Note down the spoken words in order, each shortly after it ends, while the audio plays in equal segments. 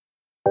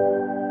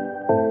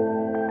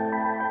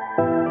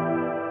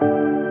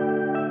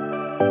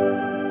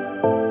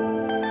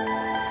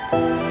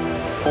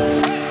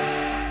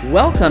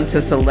Welcome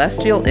to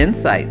Celestial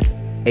Insights,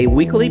 a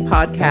weekly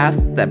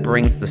podcast that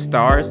brings the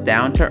stars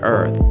down to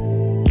earth.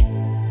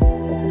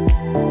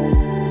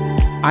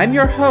 I'm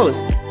your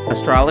host,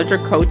 astrologer,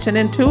 coach, and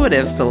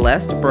intuitive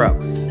Celeste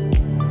Brooks.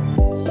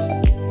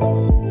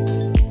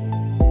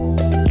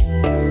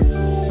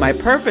 My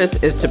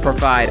purpose is to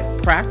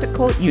provide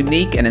practical,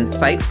 unique, and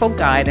insightful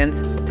guidance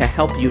to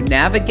help you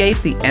navigate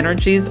the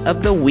energies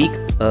of the week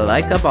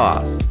like a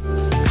boss.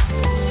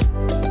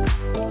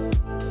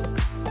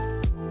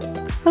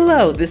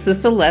 Hello, this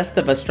is Celeste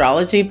of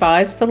Astrology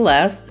by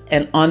Celeste,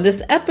 and on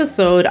this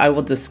episode, I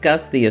will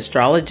discuss the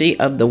astrology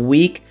of the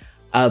week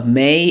of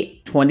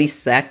May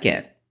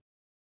 22nd.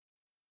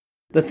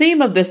 The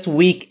theme of this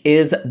week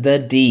is the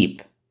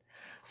deep.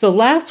 So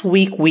last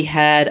week we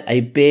had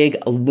a big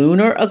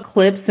lunar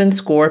eclipse in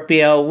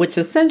Scorpio, which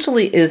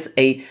essentially is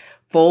a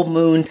full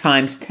moon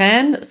times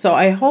 10. So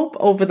I hope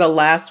over the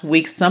last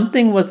week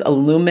something was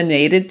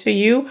illuminated to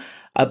you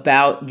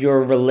about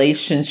your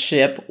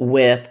relationship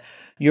with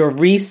your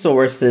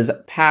resources,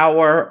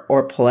 power,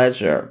 or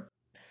pleasure.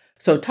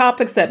 So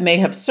topics that may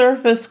have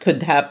surfaced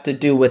could have to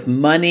do with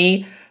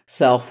money,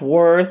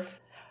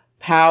 self-worth,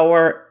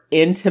 power,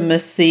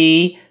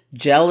 intimacy,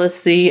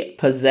 jealousy,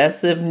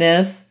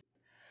 possessiveness.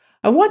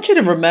 I want you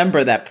to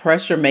remember that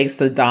pressure makes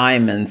the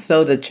diamond.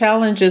 So the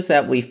challenges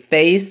that we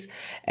face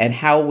and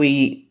how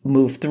we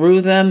move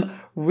through them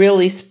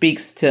really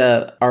speaks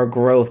to our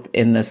growth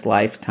in this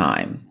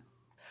lifetime.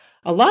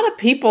 A lot of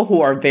people who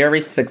are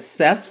very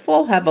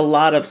successful have a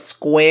lot of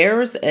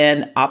squares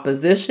and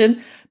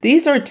opposition.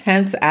 These are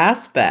tense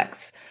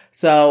aspects.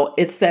 So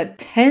it's that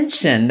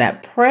tension,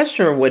 that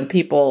pressure when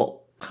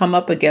people come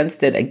up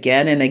against it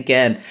again and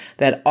again,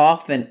 that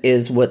often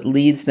is what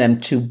leads them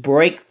to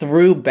break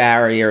through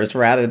barriers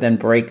rather than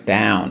break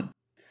down.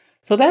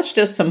 So that's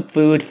just some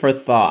food for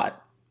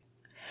thought.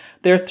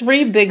 There are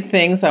three big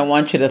things I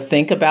want you to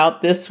think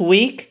about this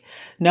week.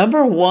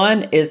 Number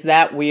one is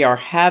that we are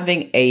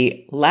having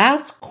a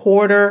last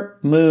quarter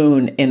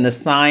moon in the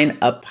sign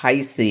of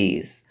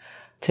Pisces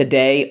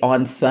today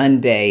on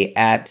Sunday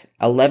at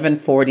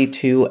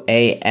 11:42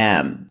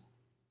 a.m.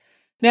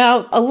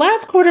 Now, a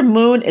last quarter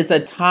moon is a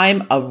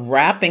time of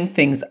wrapping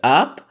things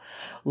up.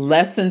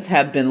 Lessons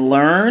have been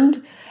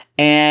learned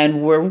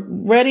and we're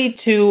ready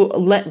to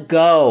let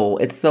go.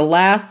 It's the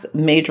last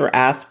major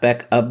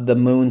aspect of the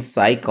moon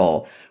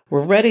cycle.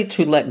 We're ready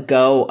to let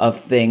go of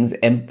things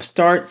and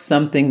start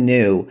something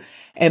new.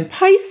 And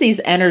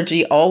Pisces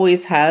energy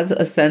always has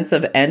a sense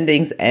of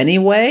endings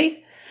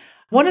anyway.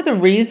 One of the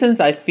reasons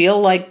I feel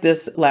like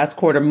this last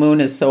quarter moon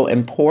is so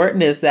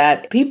important is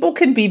that people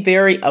can be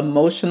very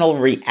emotional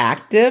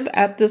reactive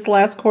at this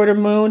last quarter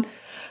moon.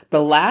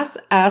 The last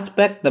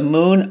aspect the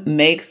moon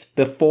makes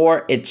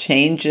before it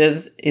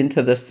changes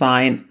into the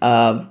sign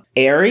of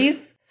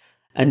Aries,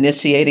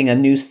 initiating a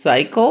new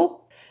cycle,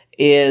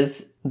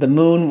 is the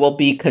moon will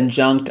be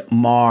conjunct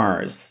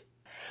Mars.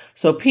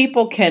 So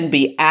people can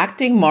be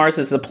acting. Mars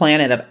is a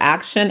planet of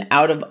action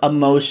out of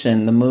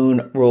emotion. The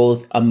moon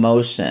rules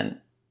emotion.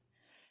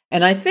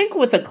 And I think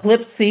with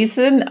eclipse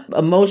season,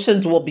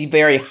 emotions will be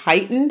very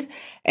heightened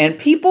and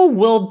people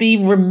will be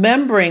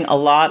remembering a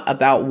lot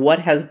about what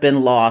has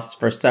been lost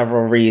for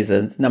several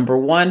reasons. Number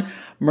one,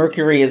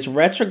 Mercury is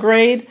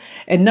retrograde.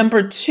 And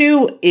number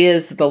two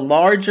is the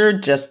larger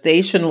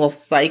gestational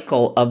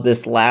cycle of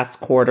this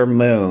last quarter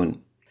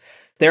moon.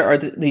 There are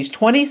these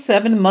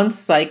 27-month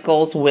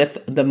cycles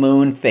with the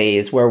moon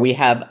phase where we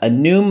have a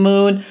new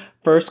moon,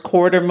 first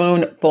quarter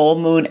moon, full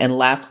moon, and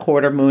last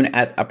quarter moon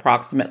at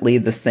approximately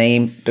the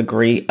same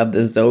degree of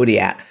the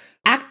zodiac,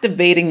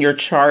 activating your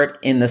chart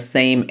in the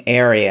same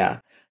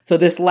area. So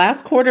this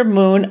last quarter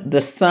moon, the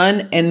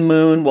sun and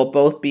moon will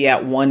both be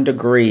at 1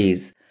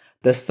 degrees.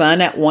 The sun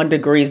at 1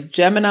 degrees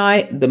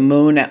Gemini, the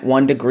moon at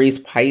 1 degrees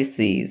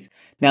Pisces.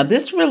 Now,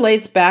 this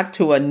relates back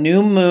to a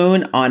new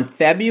moon on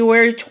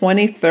February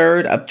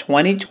 23rd of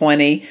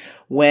 2020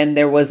 when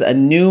there was a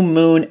new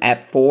moon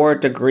at 4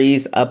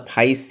 degrees of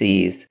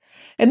Pisces.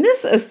 And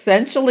this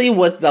essentially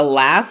was the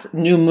last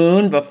new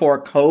moon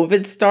before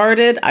COVID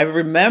started. I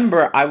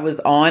remember I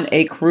was on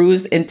a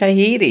cruise in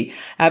Tahiti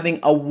having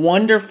a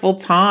wonderful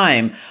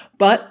time,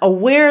 but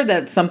aware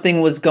that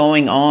something was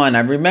going on. I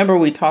remember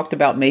we talked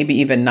about maybe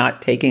even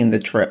not taking the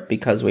trip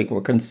because we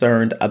were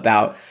concerned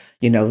about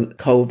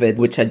COVID,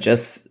 which had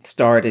just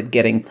started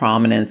getting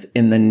prominence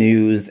in the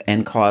news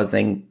and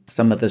causing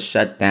some of the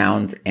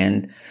shutdowns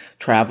and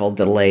travel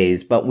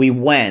delays. But we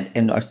went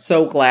and are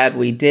so glad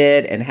we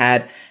did and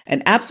had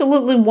an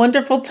absolutely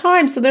wonderful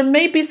time. So there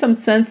may be some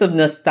sense of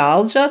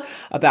nostalgia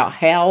about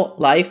how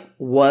life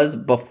was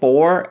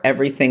before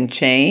everything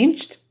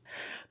changed.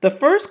 The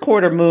first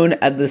quarter moon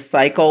of the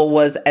cycle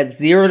was at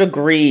 0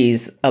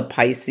 degrees of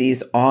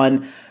Pisces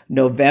on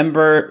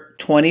November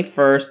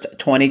 21st,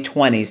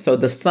 2020. So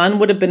the sun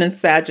would have been in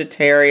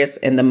Sagittarius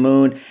and the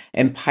moon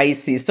in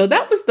Pisces. So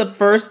that was the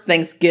first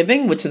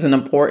Thanksgiving, which is an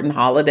important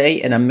holiday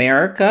in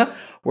America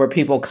where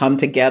people come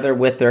together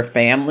with their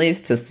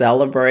families to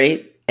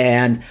celebrate.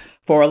 And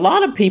for a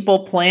lot of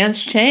people,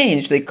 plans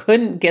change. They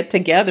couldn't get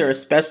together,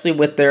 especially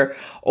with their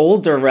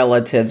older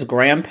relatives,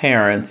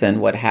 grandparents, and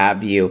what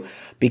have you,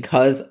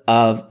 because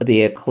of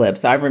the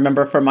eclipse. I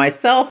remember for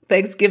myself,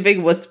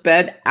 Thanksgiving was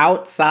spent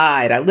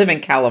outside. I live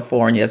in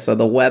California, so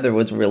the weather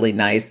was really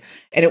nice.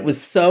 And it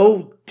was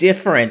so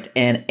different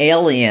and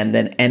alien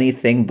than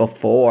anything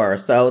before.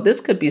 So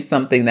this could be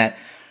something that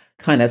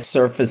kind of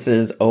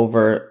surfaces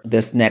over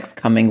this next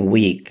coming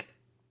week.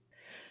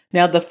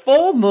 Now, the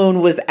full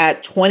moon was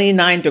at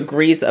 29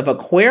 degrees of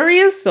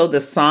Aquarius, so the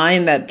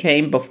sign that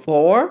came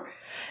before,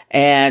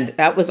 and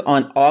that was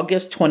on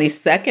August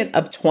 22nd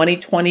of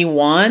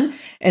 2021.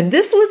 And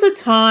this was a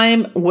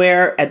time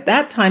where, at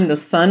that time, the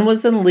sun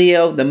was in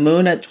Leo, the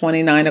moon at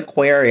 29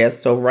 Aquarius,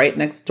 so right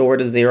next door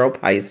to 0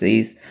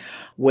 Pisces,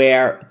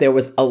 where there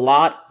was a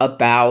lot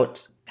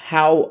about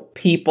how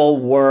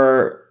people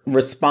were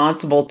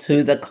responsible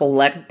to the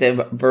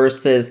collective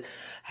versus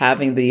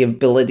having the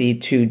ability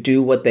to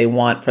do what they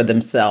want for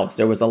themselves.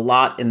 There was a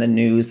lot in the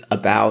news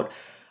about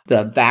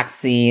the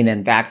vaccine,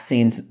 and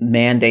vaccines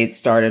mandates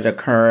started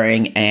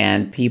occurring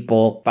and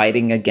people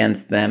fighting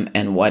against them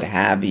and what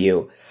have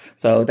you.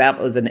 So that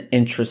was an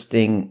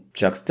interesting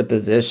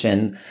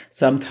juxtaposition.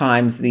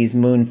 Sometimes these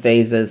moon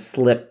phases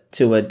slip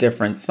to a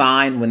different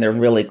sign when they're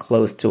really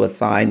close to a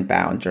sign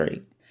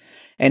boundary.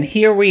 And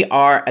here we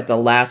are at the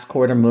last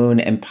quarter moon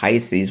in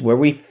Pisces, where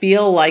we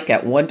feel like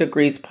at 1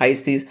 degrees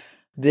Pisces,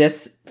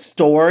 this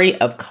story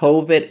of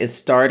COVID is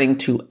starting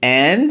to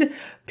end.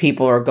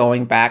 People are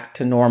going back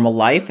to normal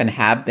life and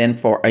have been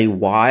for a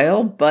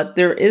while, but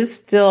there is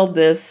still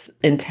this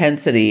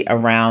intensity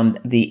around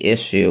the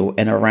issue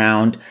and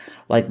around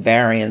like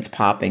variants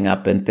popping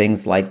up and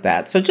things like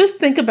that. So just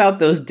think about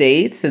those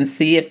dates and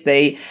see if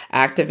they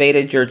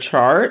activated your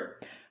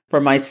chart. For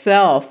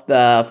myself,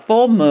 the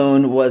full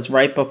moon was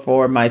right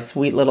before my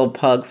sweet little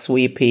pug,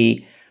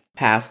 Sweepy,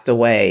 passed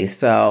away.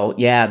 So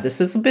yeah, this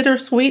is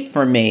bittersweet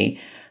for me.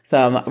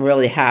 Some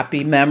really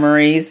happy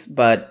memories,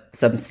 but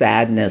some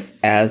sadness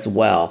as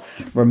well,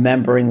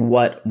 remembering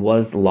what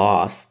was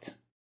lost.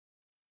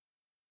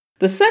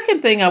 The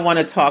second thing I want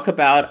to talk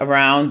about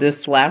around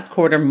this last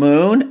quarter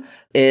moon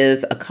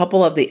is a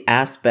couple of the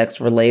aspects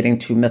relating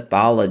to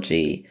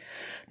mythology.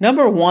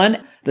 Number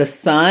one, the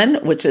sun,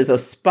 which is a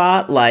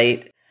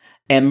spotlight,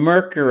 and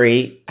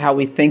Mercury, how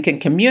we think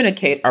and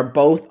communicate, are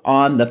both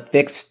on the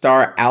fixed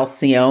star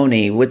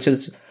Alcyone, which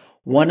is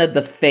one of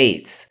the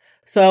fates.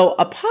 So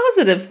a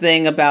positive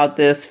thing about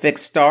this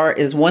fixed star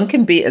is one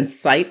can be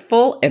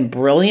insightful and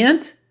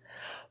brilliant,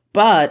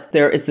 but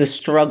there is a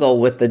struggle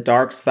with the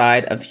dark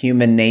side of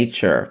human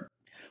nature.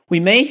 We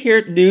may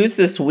hear news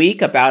this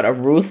week about a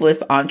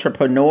ruthless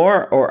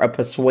entrepreneur or a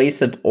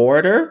persuasive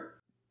orator.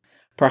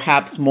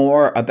 Perhaps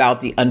more about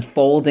the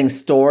unfolding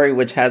story,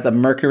 which has a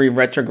Mercury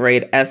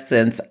retrograde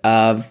essence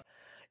of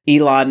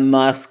Elon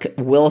Musk.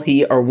 Will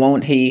he or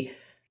won't he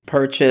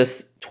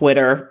purchase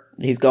Twitter?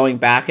 He's going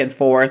back and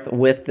forth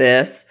with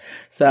this.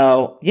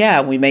 So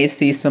yeah, we may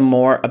see some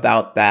more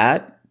about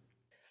that.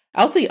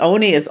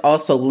 Alcyone is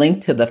also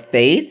linked to the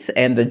fates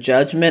and the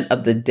judgment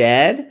of the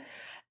dead.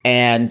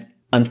 And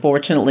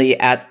unfortunately,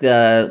 at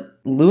the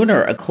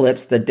lunar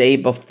eclipse the day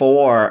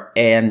before,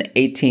 an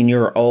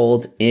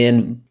 18-year-old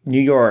in New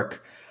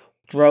York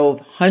drove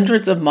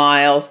hundreds of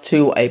miles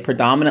to a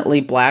predominantly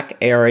Black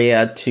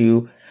area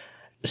to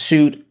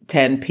shoot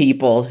 10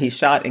 people. He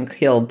shot and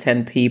killed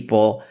 10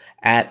 people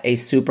at a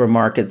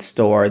supermarket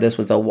store. This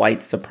was a white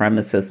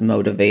supremacist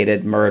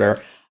motivated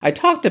murder. I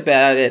talked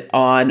about it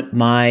on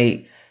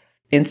my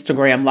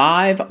Instagram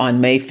Live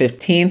on May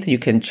 15th. You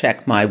can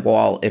check my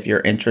wall if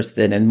you're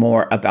interested in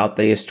more about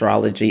the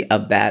astrology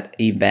of that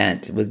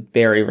event. It was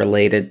very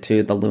related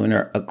to the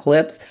lunar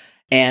eclipse.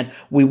 And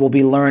we will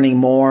be learning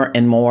more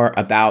and more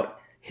about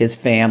his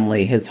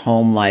family, his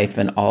home life,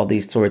 and all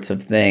these sorts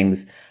of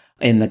things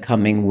in the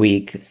coming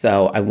week.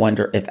 So I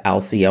wonder if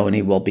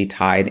Alcyone will be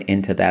tied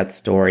into that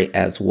story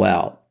as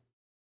well.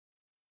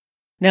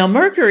 Now,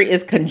 Mercury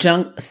is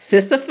conjunct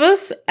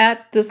Sisyphus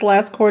at this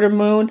last quarter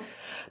moon.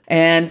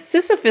 And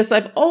Sisyphus,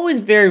 I've always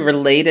very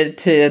related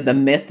to the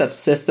myth of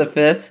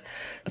Sisyphus.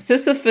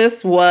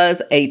 Sisyphus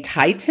was a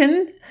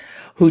titan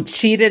who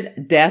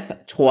cheated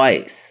death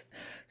twice.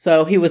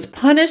 So he was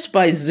punished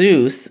by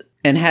Zeus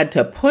and had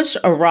to push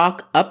a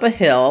rock up a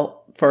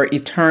hill for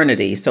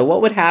eternity. So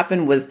what would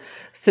happen was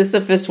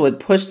Sisyphus would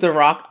push the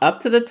rock up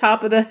to the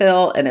top of the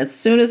hill, and as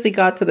soon as he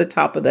got to the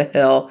top of the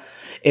hill,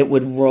 it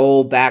would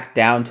roll back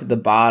down to the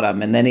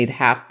bottom, and then he'd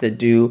have to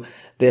do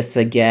this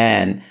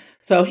again.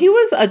 So he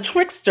was a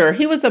trickster.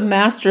 He was a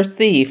master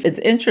thief. It's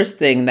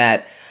interesting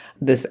that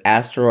this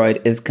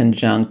asteroid is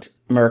conjunct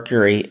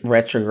Mercury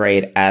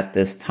retrograde at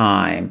this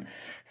time.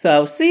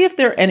 So see if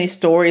there are any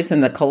stories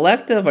in the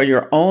collective or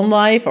your own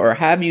life, or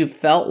have you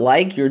felt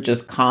like you're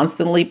just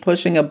constantly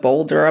pushing a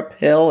boulder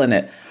uphill and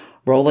it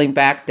rolling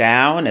back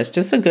down? It's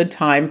just a good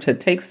time to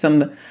take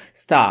some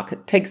stock,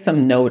 take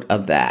some note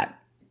of that.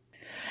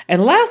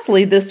 And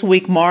lastly, this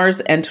week,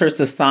 Mars enters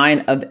the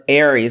sign of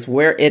Aries,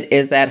 where it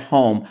is at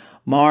home.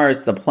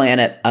 Mars, the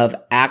planet of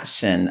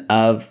action,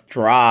 of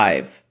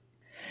drive.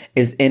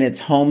 is in its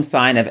home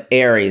sign of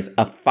Aries,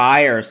 a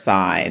fire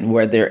sign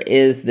where there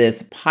is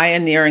this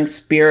pioneering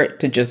spirit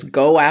to just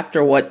go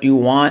after what you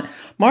want.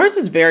 Mars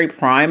is very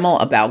primal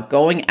about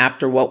going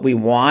after what we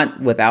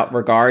want without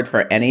regard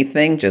for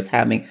anything, just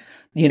having,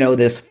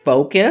 this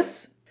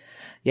focus.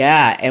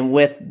 Yeah, and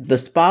with the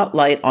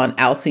spotlight on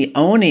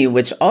Alcyone,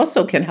 which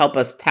also can help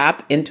us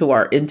tap into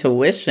our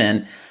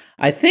intuition,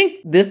 I think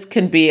this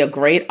can be a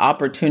great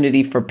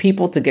opportunity for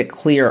people to get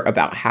clear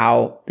about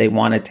how they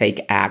want to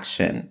take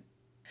action.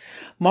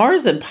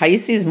 Mars in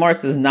Pisces,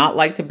 Mars does not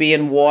like to be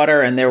in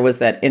water, and there was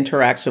that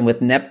interaction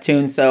with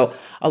Neptune. So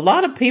a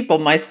lot of people,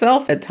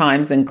 myself at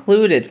times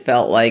included,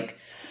 felt like,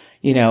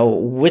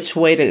 which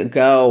way to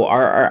go?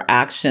 Are our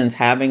actions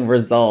having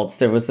results?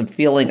 There was a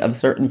feeling of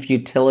certain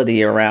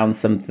futility around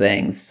some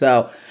things.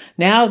 So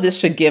now this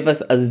should give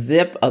us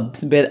a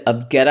bit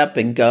of get up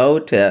and go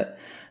to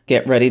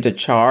get ready to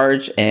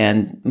charge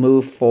and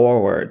move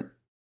forward.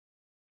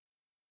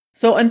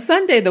 So on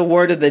Sunday, the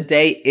word of the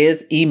day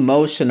is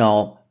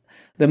emotional.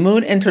 The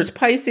moon enters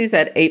Pisces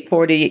at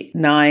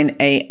 8:49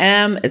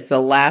 a.m. It's the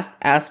last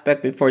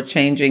aspect before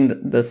changing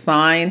the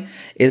sign,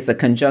 is the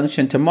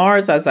conjunction to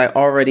Mars, as I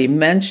already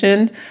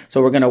mentioned.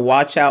 So we're going to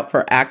watch out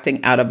for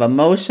acting out of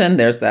emotion.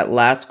 There's that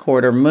last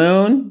quarter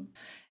moon.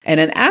 And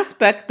an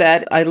aspect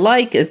that I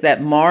like is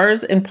that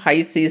Mars in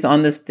Pisces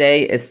on this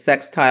day is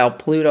sextile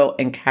Pluto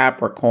in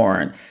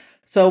Capricorn.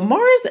 So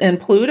Mars and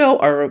Pluto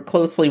are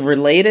closely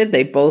related.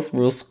 They both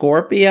rule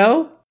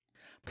Scorpio.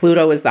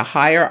 Pluto is the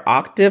higher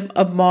octave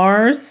of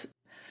Mars.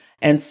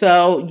 And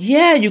so,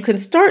 you can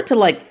start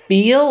to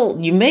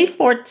you may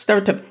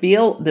start to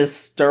feel this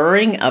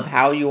stirring of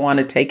how you want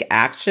to take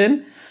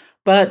action,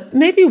 but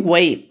maybe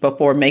wait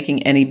before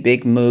making any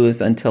big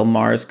moves until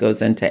Mars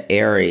goes into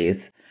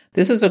Aries.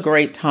 This is a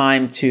great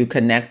time to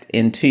connect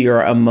into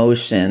your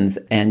emotions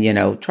and,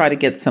 try to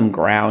get some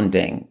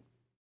grounding.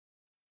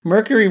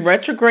 Mercury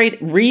retrograde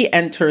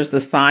re-enters the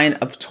sign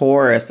of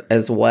Taurus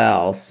as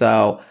well.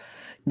 So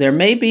there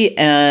may be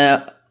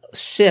a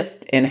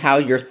shift in how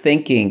you're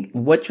thinking.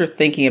 What you're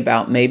thinking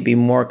about may be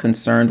more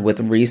concerned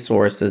with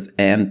resources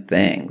and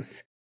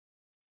things.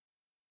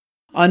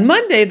 On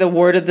Monday, the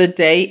word of the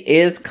day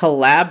is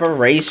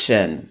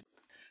collaboration.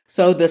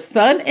 So the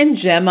sun in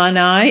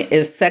Gemini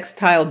is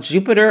sextile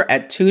Jupiter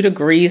at 2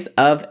 degrees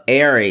of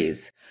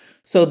Aries.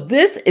 So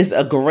this is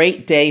a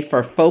great day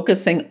for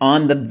focusing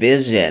on the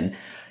vision.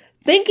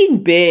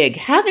 Thinking big,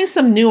 having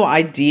some new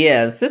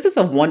ideas. This is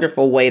a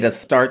wonderful way to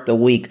start the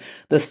week.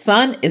 The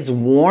sun is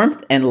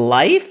warmth and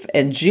life,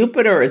 and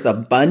Jupiter is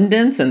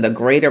abundance and the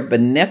greater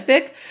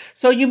benefic.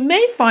 So you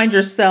may find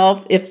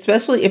yourself,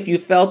 especially if you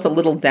felt a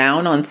little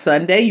down on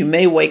Sunday, you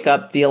may wake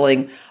up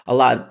feeling a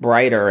lot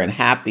brighter and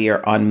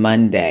happier on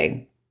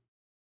Monday.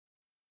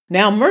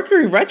 Now,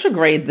 Mercury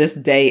retrograde this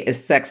day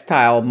is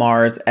sextile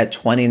Mars at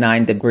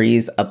 29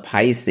 degrees of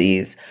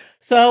Pisces.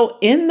 So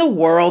in the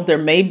world, there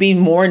may be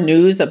more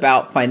news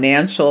about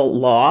financial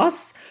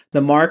loss.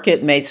 The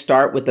market may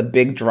start with a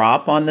big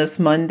drop on this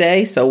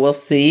Monday, so we'll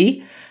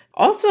see.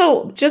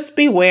 Also, just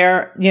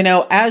beware,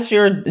 as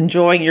you're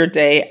enjoying your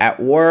day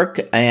at work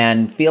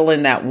and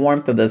feeling that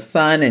warmth of the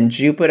sun and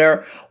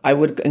Jupiter, I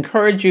would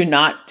encourage you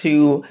not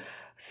to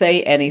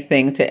say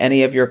anything to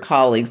any of your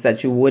colleagues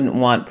that you wouldn't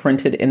want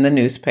printed in the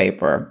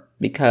newspaper,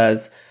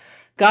 because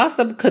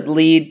gossip could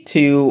lead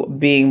to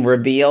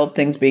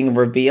things being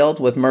revealed.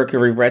 With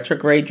Mercury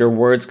retrograde, your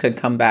words could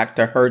come back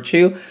to hurt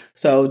you.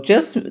 So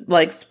just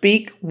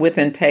speak with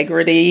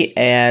integrity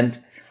and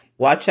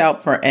watch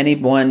out for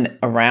anyone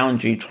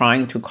around you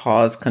trying to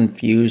cause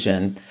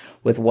confusion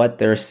with what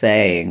they're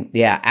saying.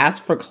 Yeah,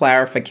 ask for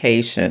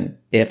clarification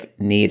if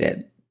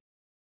needed.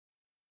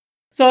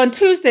 So on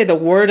Tuesday, the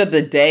word of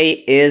the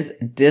day is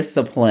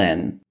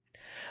discipline.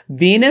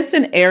 Venus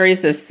in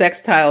Aries is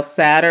sextile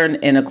Saturn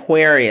in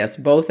Aquarius,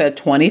 both at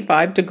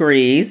 25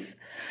 degrees.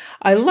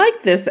 I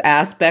like this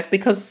aspect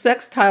because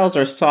sextiles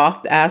are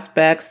soft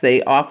aspects.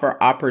 They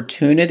offer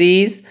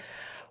opportunities.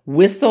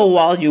 Whistle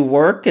while you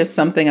work is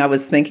something I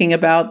was thinking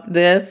about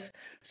this.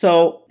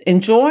 So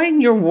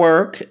enjoying your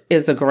work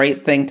is a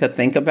great thing to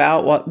think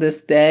about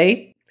this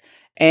day.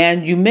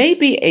 And you may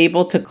be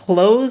able to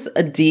close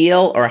a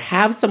deal or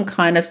have some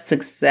kind of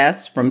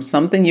success from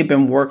something you've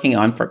been working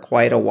on for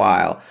quite a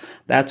while.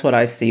 That's what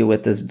I see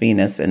with this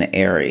Venus in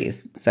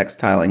Aries,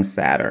 sextiling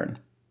Saturn.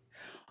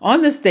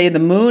 On this day, the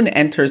moon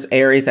enters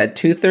Aries at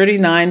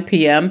 2:39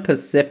 p.m.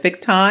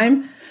 Pacific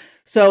time.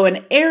 So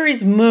an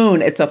Aries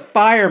moon, it's a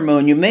fire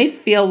moon. You may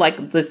feel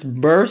like this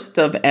burst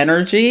of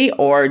energy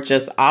or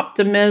just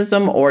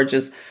optimism or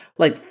just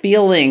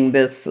feeling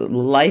this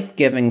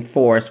life-giving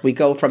force.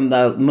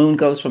 The moon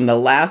goes from the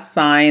last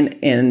sign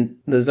in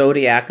the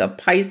zodiac of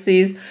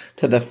Pisces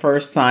to the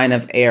first sign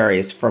of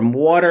Aries, from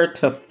water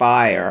to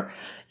fire.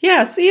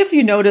 Yeah, see if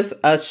you notice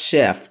a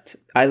shift.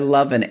 I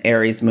love an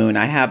Aries moon.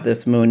 I have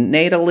this moon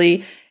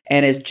natally,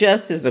 and it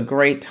just is a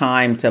great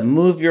time to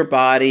move your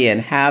body and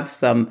have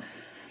some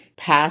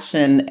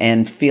passion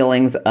and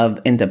feelings of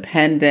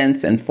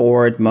independence and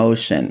forward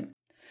motion.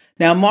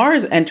 Now,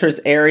 Mars enters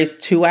Aries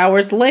 2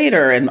 hours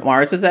later, and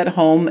Mars is at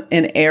home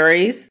in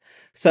Aries.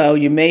 So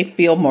you may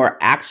feel more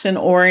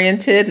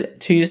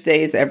action-oriented.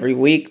 Tuesdays every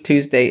week.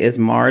 Tuesday is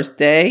Mars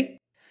Day.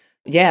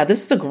 Yeah,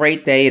 this is a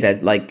great day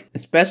to,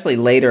 especially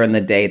later in the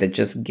day, to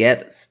just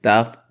get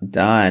stuff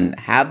done.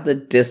 Have the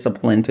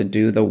discipline to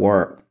do the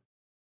work.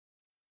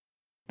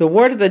 The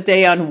word of the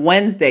day on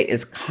Wednesday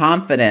is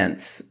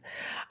confidence.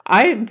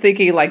 I'm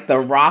thinking like the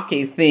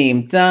Rocky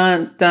theme.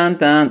 Dun, dun,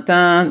 dun,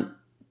 dun,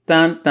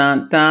 dun,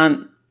 dun,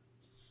 dun,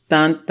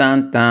 dun,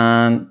 dun,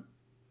 dun,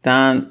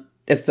 dun.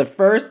 It's the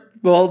first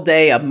full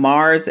day of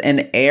Mars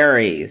in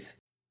Aries.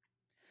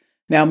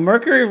 Now,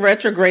 Mercury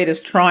retrograde is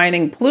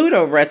trining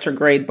Pluto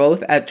retrograde,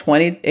 both at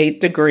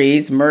 28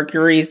 degrees.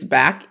 Mercury's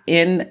back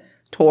in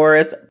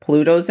Taurus,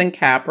 Pluto's in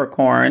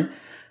Capricorn.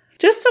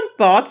 Just some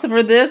thoughts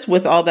for this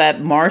with all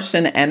that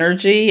Martian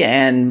energy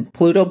and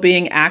Pluto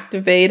being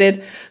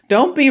activated.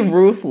 Don't be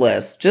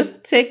ruthless.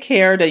 Just take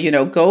care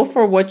to, go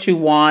for what you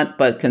want,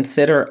 but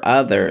consider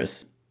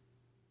others.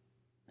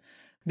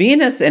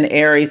 Venus in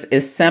Aries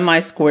is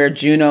semi-square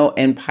Juno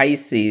in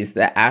Pisces,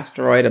 the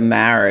asteroid of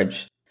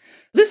marriage.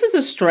 This is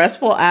a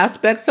stressful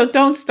aspect, so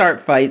don't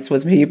start fights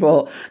with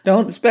people.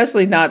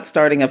 Especially not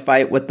starting a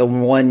fight with the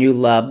one you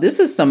love. This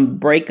is some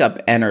breakup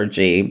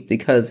energy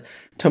because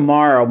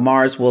tomorrow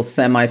Mars will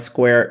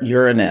semi-square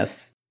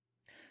Uranus.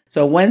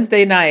 So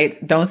Wednesday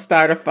night, don't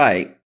start a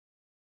fight.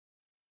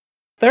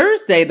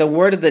 Thursday, the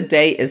word of the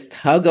day is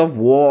tug of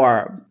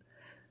war.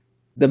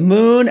 The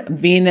Moon,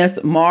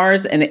 Venus,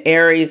 Mars, and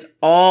Aries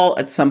all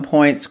at some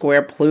point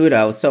square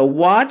Pluto. So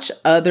watch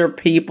other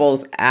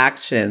people's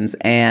actions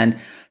and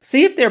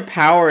see if they're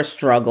power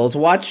struggles.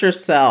 Watch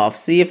yourself.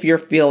 See if you're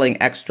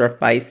feeling extra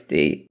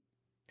feisty.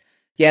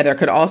 Yeah, there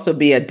could also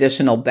be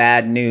additional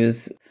bad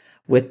news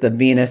with the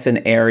Venus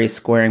and Aries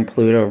squaring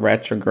Pluto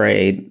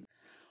retrograde.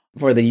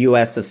 For the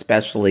U.S.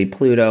 especially,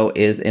 Pluto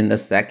is in the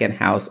second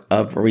house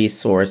of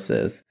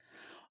resources.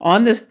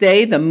 On this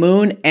day, the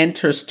moon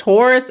enters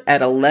Taurus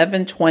at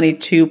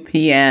 11:22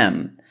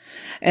 p.m.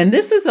 And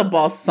this is a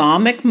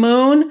balsamic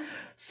moon,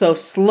 so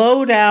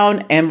slow down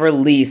and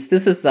release.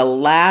 This is the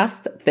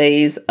last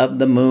phase of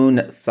the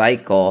moon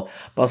cycle.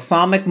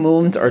 Balsamic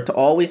moons are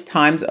always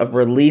times of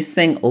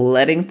releasing,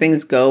 letting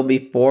things go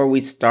before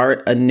we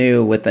start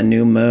anew with a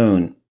new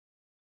moon.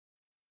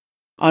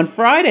 On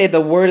Friday,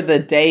 the word of the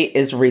day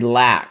is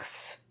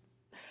relax.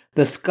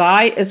 The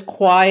sky is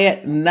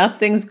quiet.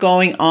 Nothing's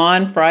going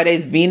on.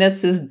 Friday's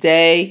Venus's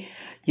day.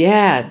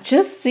 Yeah,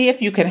 just see if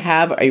you can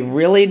have a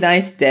really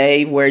nice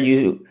day where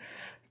you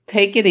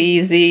take it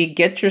easy,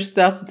 get your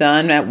stuff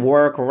done at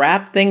work,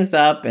 wrap things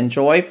up,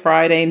 enjoy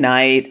Friday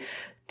night,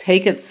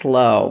 take it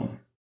slow.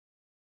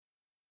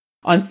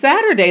 On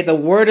Saturday, the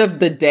word of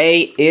the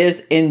day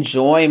is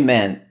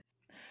enjoyment.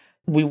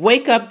 We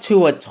wake up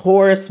to a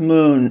Taurus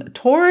moon.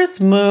 Taurus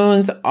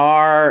moons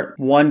are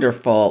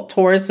wonderful.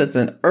 Taurus is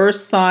an earth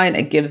sign.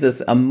 It gives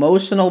us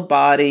emotional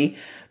body,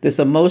 this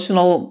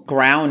emotional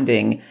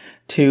grounding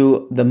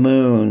to the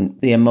moon,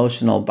 the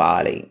emotional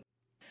body.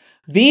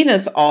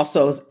 Venus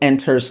also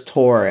enters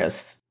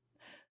Taurus.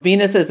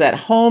 Venus is at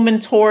home in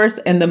Taurus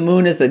and the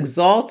moon is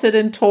exalted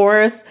in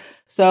Taurus.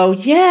 So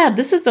yeah,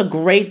 this is a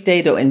great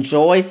day to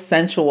enjoy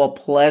sensual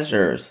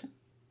pleasures.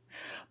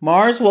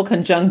 Mars will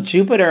conjunct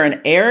Jupiter in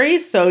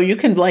Aries, so you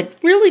can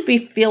really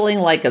be feeling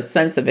like a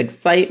sense of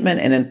excitement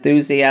and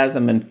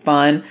enthusiasm and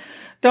fun.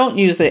 Don't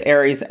use the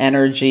Aries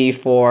energy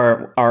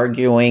for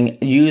arguing.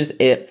 Use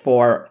it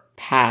for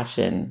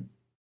passion.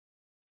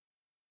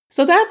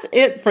 So that's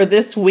it for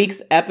this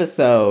week's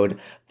episode.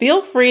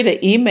 Feel free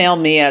to email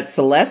me at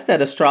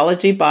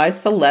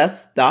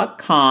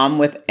celeste@astrologybyceleste.com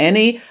with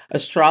any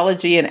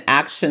astrology and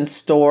action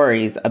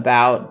stories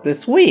about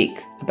this week,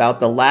 about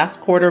the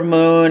last quarter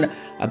moon,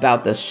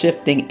 about the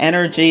shifting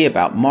energy,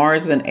 about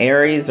Mars and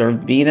Aries or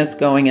Venus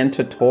going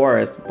into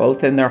Taurus,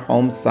 both in their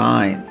home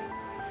signs.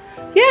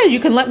 Yeah, you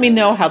can let me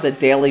know how the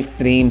daily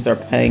themes are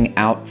playing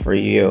out for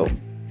you.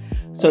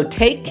 So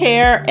take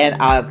care, and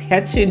I'll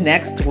catch you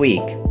next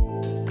week.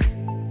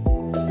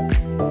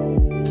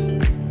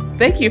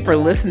 Thank you for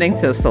listening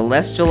to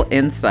Celestial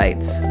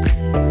Insights.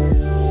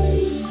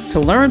 To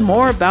learn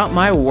more about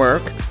my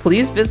work,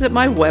 please visit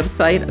my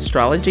website,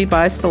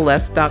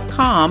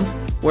 astrologybyceleste.com,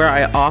 where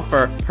I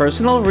offer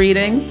personal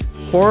readings,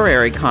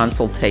 horary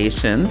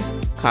consultations,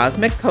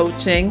 cosmic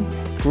coaching,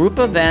 group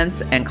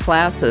events, and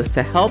classes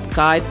to help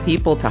guide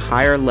people to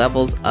higher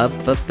levels of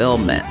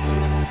fulfillment.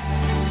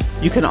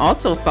 You can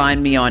also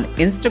find me on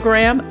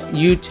Instagram,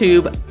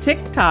 YouTube,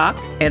 TikTok,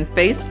 and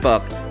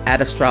Facebook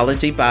at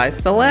Astrology by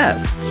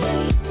Celeste.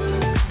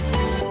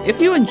 If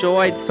you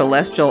enjoyed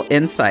Celestial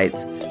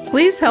Insights,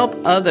 please help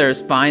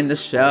others find the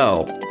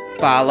show.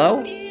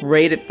 Follow,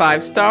 rate it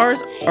 5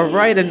 stars, or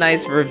write a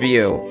nice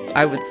review.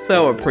 I would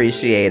so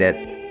appreciate it.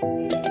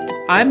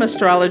 I'm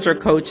astrologer,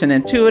 coach, and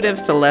intuitive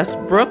Celeste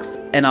Brooks,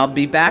 and I'll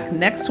be back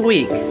next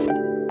week.